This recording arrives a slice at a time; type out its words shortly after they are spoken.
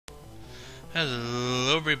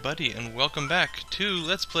Hello everybody and welcome back to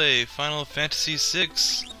Let's Play Final Fantasy VI.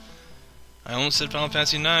 I almost said Final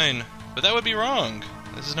Fantasy IX, but that would be wrong.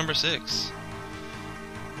 This is number 6.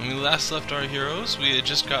 When we last left our heroes, we had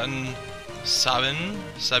just gotten Sabine,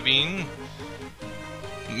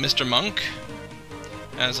 Mr. Monk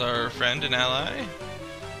as our friend and ally,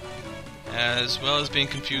 as well as being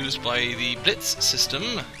confused by the Blitz system.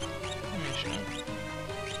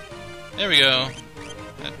 There we go.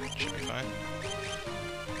 That should be fine.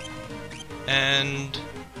 And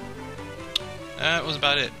that was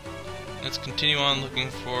about it. Let's continue on looking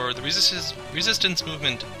for the resistance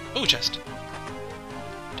movement. Oh, chest!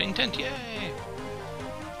 Dang tent, yay!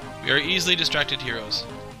 We are easily distracted heroes.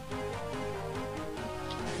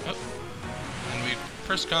 Oh, and we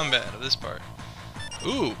first combat of this part.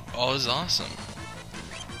 Ooh, all is awesome.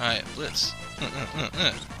 Alright, Blitz.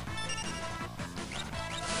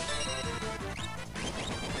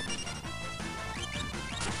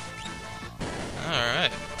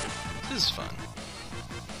 Alright, this is fun.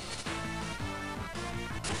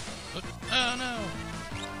 Oh no!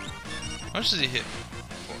 How much does he hit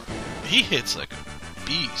for? He hits like a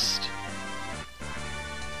beast.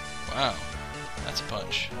 Wow, that's a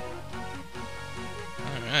punch.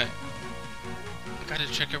 Alright. I gotta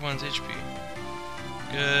check everyone's HP.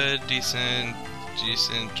 Good, decent,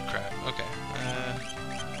 crap. Okay.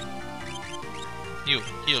 Heal.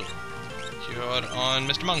 Heal on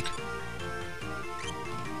Mr. Monk.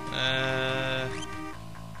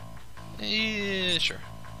 Yeah, sure.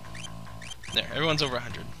 There, everyone's over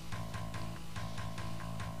 100.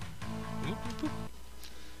 Whoop, whoop.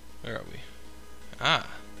 Where are we? Ah.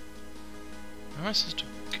 Where am I supposed to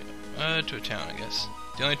go? To a town, I guess.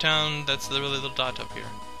 The only town that's the really little dot up here.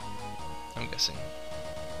 I'm guessing.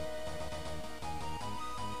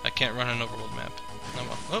 I can't run an overworld map. Oh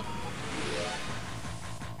well. Oh!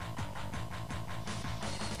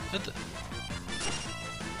 What the?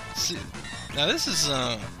 See, now this is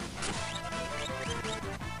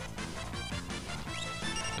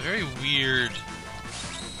very weird.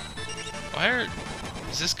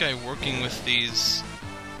 Is this guy working with these?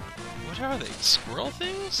 What are they? Squirrel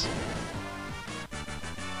things?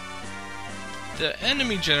 The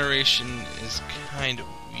enemy generation is kind of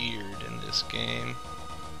weird in this game.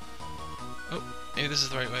 Oh, maybe this is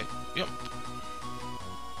the right way. Yep.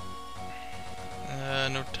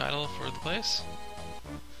 No title for the place.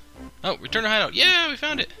 Oh, return to hideout. Yeah, we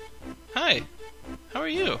found it. Hi. How are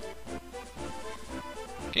you?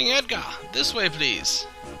 King Edgar, this way, please.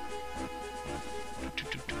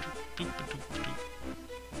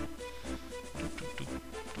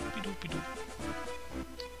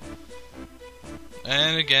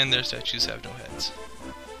 And again, their statues have no heads.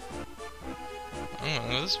 I'm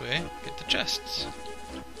gonna go this way. Get the chests.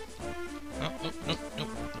 Oh, nope.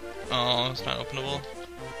 Oh, it's not openable.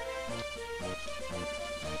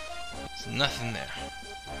 There's nothing there.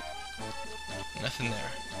 Nothing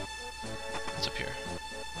there. What's up here?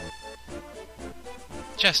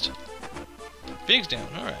 Chest. Phoenix down.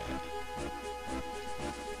 Alright.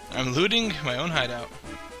 I'm looting my own hideout.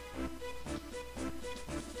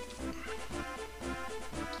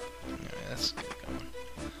 Alright, let's get going.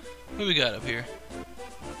 What do we got up here?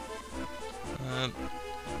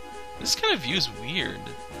 This kind of view's weird.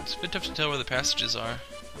 It's a bit tough to tell where the passages are.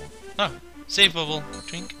 Oh, save bubble.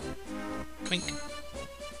 Twink. Twink.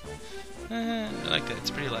 I like that. It's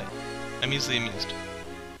pretty light. I'm easily amused.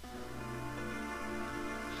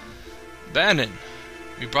 Bannon.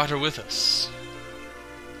 We brought her with us.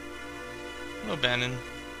 Hello, Bannon.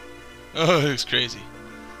 Oh, it looks crazy.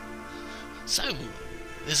 So,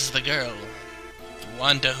 this is the girl. The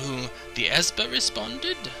one to whom the Esper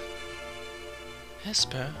responded?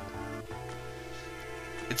 Esper?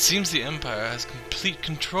 It seems the Empire has complete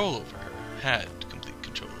control over her. Had complete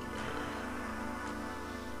control over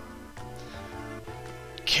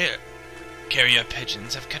her. Carrier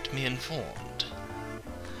pigeons have kept me informed.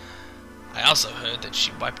 I also heard that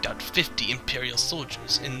she wiped out 50 Imperial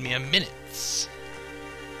soldiers in mere minutes.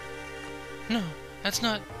 No, that's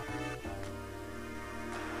not...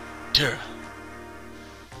 Tira.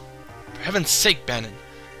 For heaven's sake, Bannon.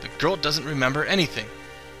 The girl doesn't remember anything.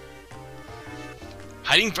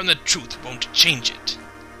 Hiding from the truth won't change it.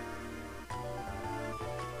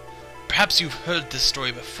 Perhaps you've heard this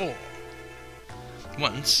story before.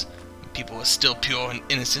 Once, when people were still pure and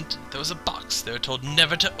innocent, there was a box they were told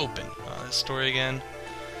never to open. This story again.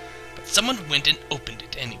 But someone went and opened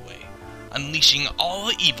it anyway, unleashing all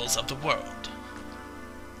the evils of the world.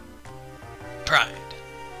 Pride,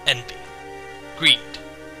 envy, greed,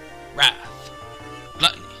 wrath,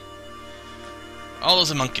 gluttony. All those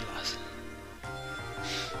homunculus.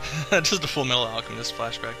 Just a Full Metal Alchemist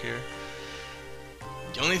flashback here.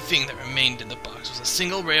 The only thing that remained in the box was a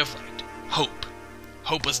single ray of light. Hope.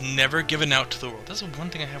 Hope was never given out to the world. That's the one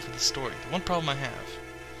thing I have with the story. The one problem I have.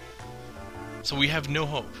 So we have no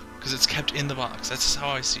hope, because it's kept in the box. That's just how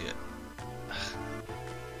I see it.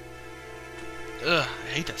 Ugh, I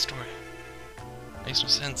hate that story. Makes no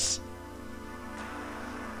sense.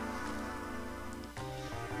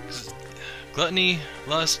 Gluttony,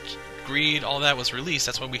 lust, greed, all that was released,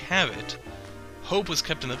 that's why we have it. Hope was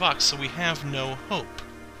kept in the box, so we have no hope.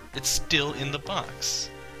 It's still in the box.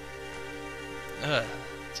 Ugh,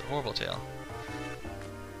 it's a horrible tale.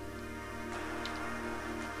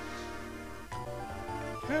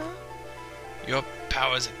 Your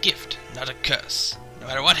power is a gift, not a curse. No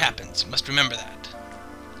matter what happens, you must remember that.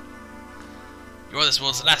 You're this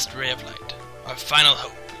world's last ray of light, our final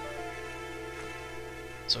hope.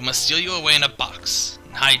 So we must steal you away in a box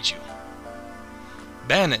and hide you.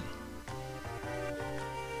 Bannon.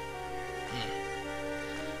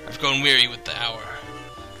 I've grown weary with the hour.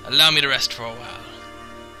 Allow me to rest for a while.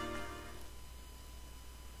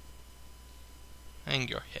 Hang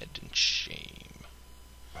your head in shame.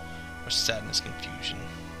 Or sadness, confusion.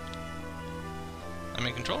 I'm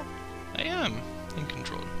in control? I am in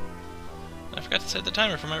control. I forgot to set the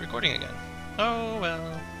timer for my recording again. Oh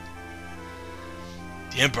well.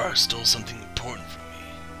 The Empire stole something important from me.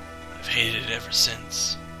 I've hated it ever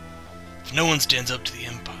since. If no one stands up to the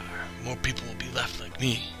Empire, more people will be left like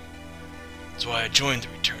me. That's why I joined the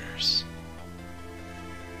Returners.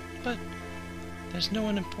 But there's no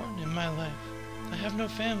one important in my life. I have no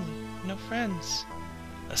family, no friends.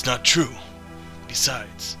 That's not true.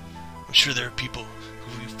 Besides, I'm sure there are people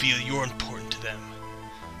who feel you're important to them.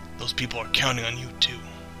 Those people are counting on you too.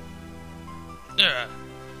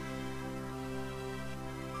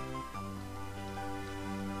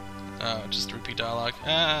 Oh, just repeat dialogue.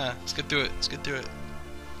 Ah, let's get through it. Let's get through it.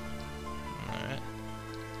 Alright.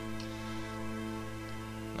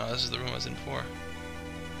 No, this is the room I was in before.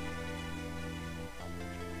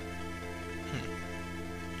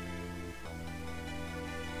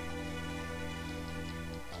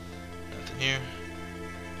 Nothing here.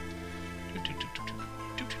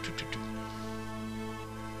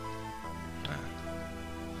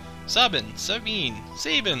 Sabin.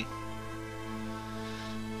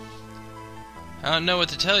 I don't know what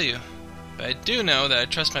to tell you, but I do know that I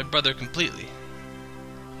trust my brother completely.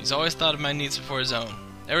 He's always thought of my needs before his own,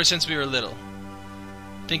 ever since we were little.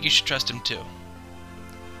 I think you should trust him too.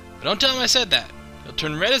 But don't tell him I said that. He'll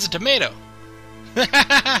turn red as a tomato.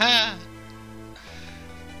 I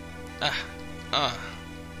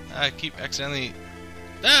keep accidentally...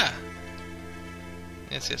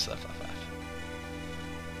 Yes, left.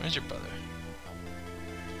 Where's your brother?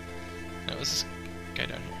 No, what's this guy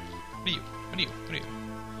down here? What are you?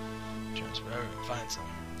 Turns forever and finds them.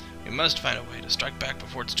 We must find a way to strike back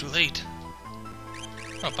before it's too late.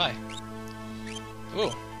 Oh, bye.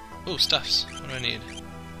 Oh, stuffs. What do I need?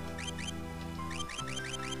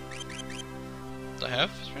 Do I have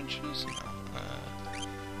syringes? No. I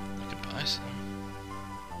could buy some.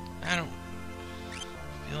 I don't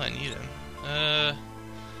feel I need them. I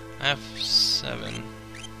have 7.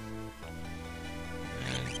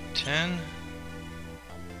 And 10.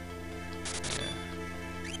 Yeah.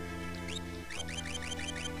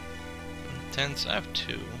 10, so I have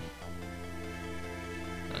 2.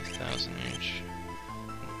 1,000 each.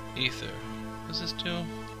 Ether. What's this do?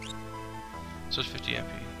 So it's 50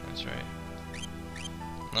 MP. That's right.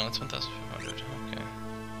 No, it's 1,500. Okay.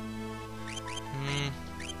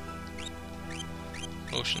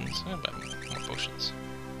 Potions. I'll buy more potions.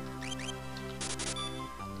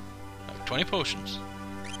 I have 20 potions.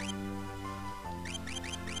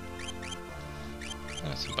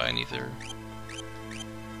 Let's buy an ether.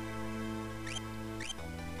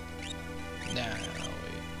 Nah,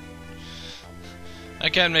 wait. I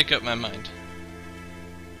can't make up my mind.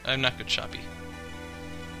 I'm not good shoppy.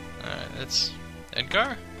 Alright, that's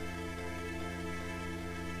Edgar?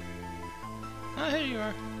 Ah, here you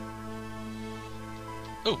are.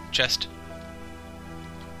 Oh, chest.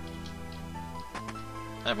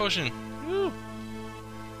 High potion. Woo!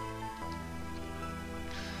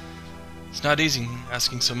 It's not easy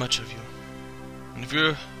asking so much of you. And if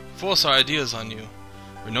you force our ideas on you,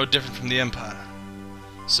 we're no different from the Empire.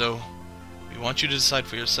 So, we want you to decide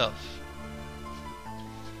for yourself.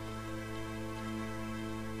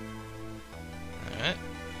 Alright.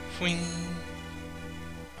 Fwing.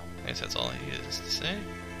 I guess that's all he is to say.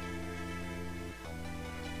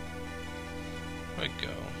 Where'd it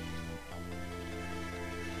go?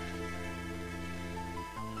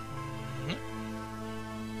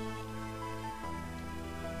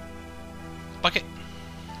 Bucket!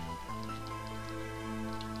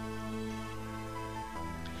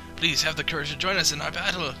 Please have the courage to join us in our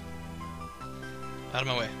battle! Out of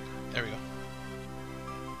my way. There we go.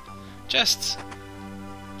 Chests!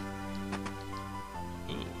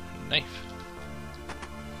 Ooh, knife.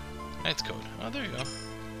 Knight's code. Oh, there you go.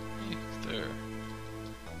 Hey, there.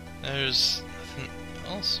 There's nothing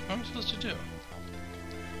else. What am I supposed to do?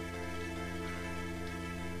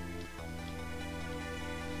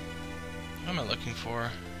 What am I looking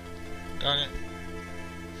for? Darn it.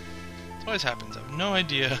 This always happens. I have no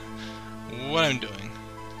idea what I'm doing.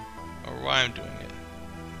 Or why I'm doing it.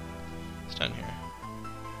 It's down here.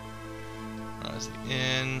 There's the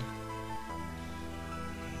inn.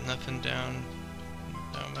 Nothing down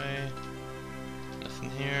way. Nothing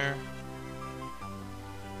here.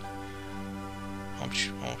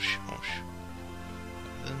 Homsh, homsh, homsh.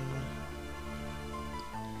 Then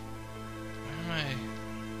where am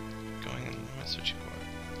I going in? Am I searching for it?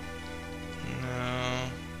 No,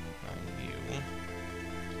 not you.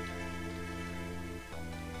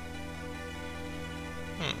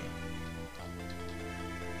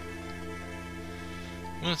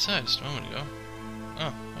 I went outside just a moment ago.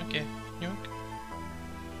 Oh, okay. Yoink.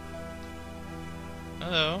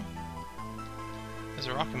 Hello. There's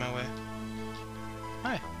a rock in my way.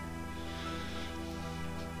 Hi.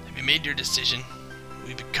 Have you made your decision? Will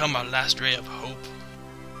you become our last ray of hope?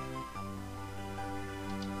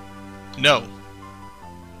 No.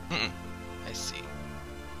 I see.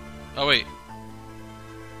 Oh, wait.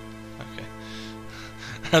 Okay.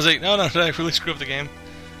 I was like, no, did I really screw up the game?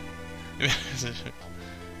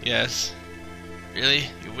 Yes. Really?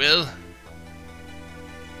 You will?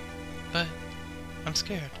 But I'm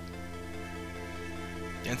scared.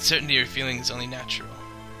 The uncertainty you're feeling is only natural.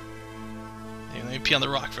 Hey, let me pee on the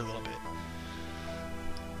rock for a little bit.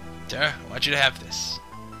 Tara, I want you to have this.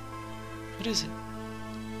 What is it?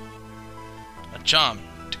 A charm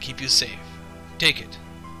to keep you safe. Take it.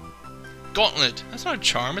 Gauntlet! That's not a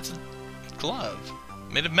charm, it's a glove.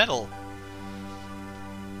 Made of metal.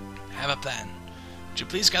 I have a plan. Would you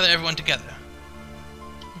please gather everyone together?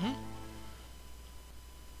 Mm-hmm.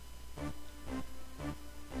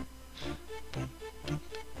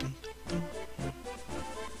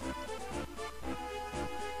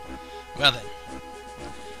 Well then,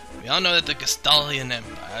 we all know that the Gestalian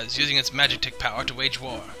Empire is using its magic power to wage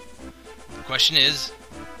war. The question is,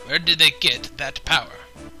 where did they get that power?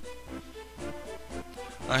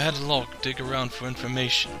 I had Locke dig around for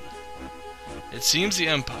information. It seems the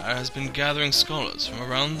Empire has been gathering scholars from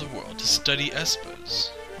around the world to study espers.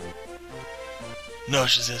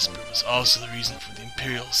 Nosh's esper was also the reason for the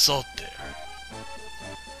Imperial assault there.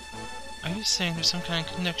 Are you saying there's some kind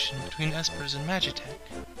of connection between espers and Magitech?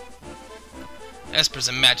 Espers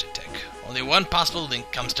and Magitech. Only one possible link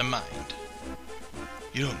comes to mind.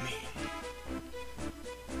 You don't mean...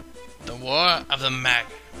 The War of the Magi.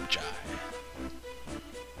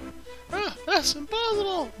 Ah, that's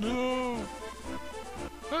impossible! No!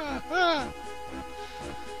 My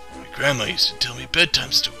grandma used to tell me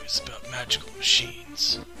bedtime stories about magical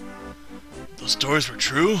machines. Those stories were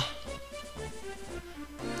true?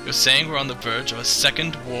 You're saying we're on the verge of a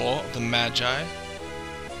second War of the Magi?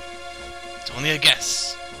 It's only a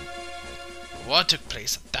guess. The war took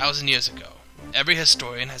place 1,000 years ago. Every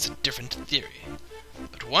historian has a different theory.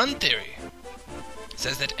 But one theory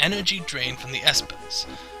says that energy drained from the espers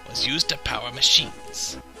was used to power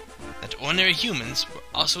machines. That ordinary humans were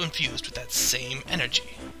also infused with that same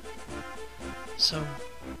energy. So,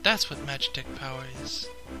 that's what Magitech power is.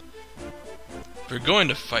 If we're going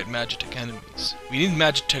to fight Magitech enemies, we need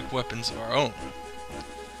Magitech weapons of our own.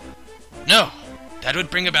 No! That would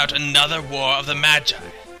bring about another War of the Magi.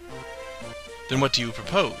 Then what do you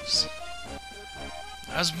propose?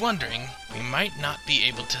 I was wondering, we might not be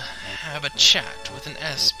able to have a chat with an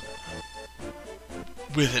esper.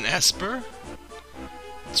 With an esper?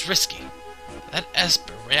 It's risky. That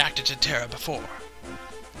esper reacted to Terra before.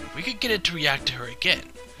 If we could get it to react to her again,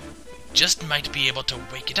 we just might be able to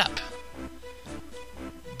wake it up.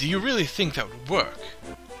 Do you really think that would work?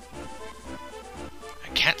 I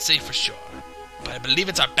can't say for sure, but I believe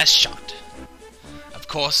it's our best shot. Of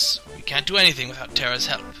course, we can't do anything without Terra's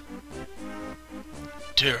help.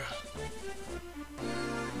 Terra.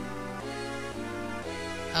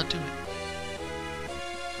 I'll do it.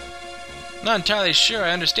 Not entirely sure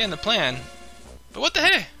I understand the plan, but what the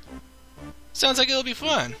hey? Sounds like it'll be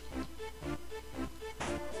fun.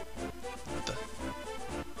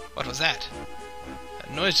 What was that?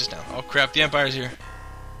 That noise just now. Oh crap, the Empire's here.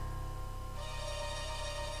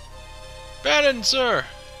 Bannon, sir!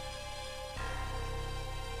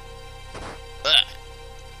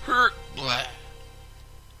 Hurt. Blah.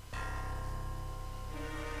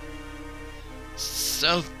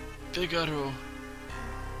 South Figaro.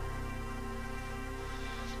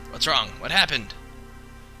 What's wrong? What happened?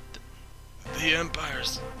 The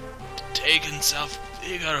Empire's taken South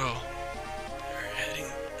Figaro. They're heading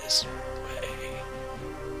this way.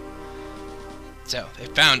 So, they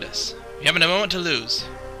found us. We haven't a moment to lose.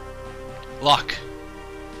 Lock.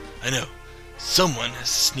 I know. Someone has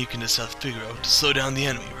to sneak into South Figaro to slow down the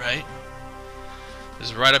enemy, right? This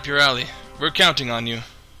is right up your alley. We're counting on you.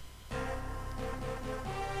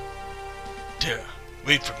 Terra,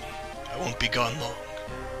 wait for me. I won't be gone long.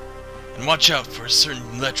 And watch out for a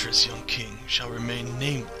certain lecherous young king who shall remain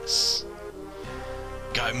nameless.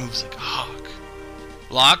 Guy moves like a hawk.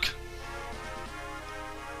 Lock.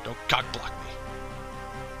 Don't cock block me.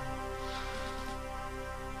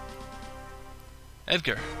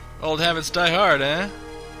 Edgar, old habits die hard, eh?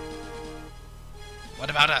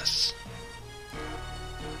 What about us?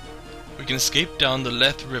 We can escape down the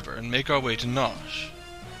Leth River and make our way to Nosh.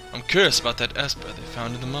 I'm curious about that Esper they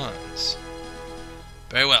found in the mines.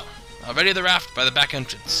 Very well. I'll ready the raft by the back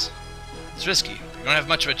entrance. It's risky, but we don't have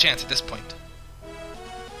much of a chance at this point.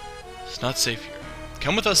 It's not safe here.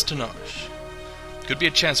 Come with us to Nosh. Could be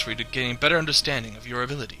a chance for you to gain a better understanding of your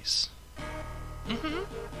abilities. We've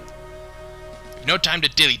no time to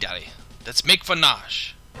dilly-dally. Let's make for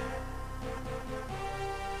Nosh.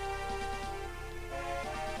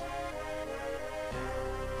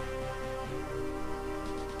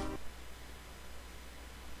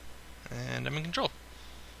 And I'm in control.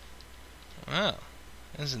 Well,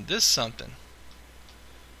 isn't this something?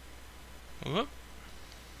 Whoop.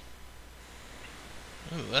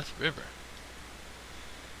 Ooh, Leth River.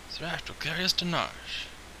 This raft will carry us to Nosh.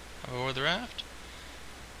 I'll over the raft?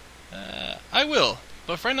 I will,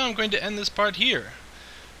 but for now I'm going to end this part here.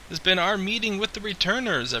 This has been our meeting with the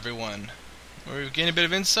returners, everyone. Where we've gained a bit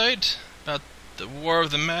of insight about the War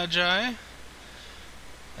of the Magi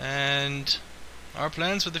and our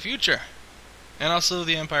plans for the future. And also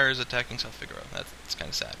the Empire is attacking South Figaro. That's kind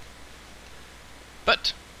of sad.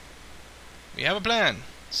 But we have a plan.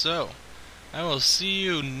 So I will see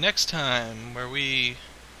you next time where we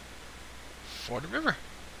ford a river.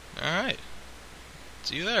 Alright.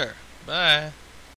 See you there. Bye.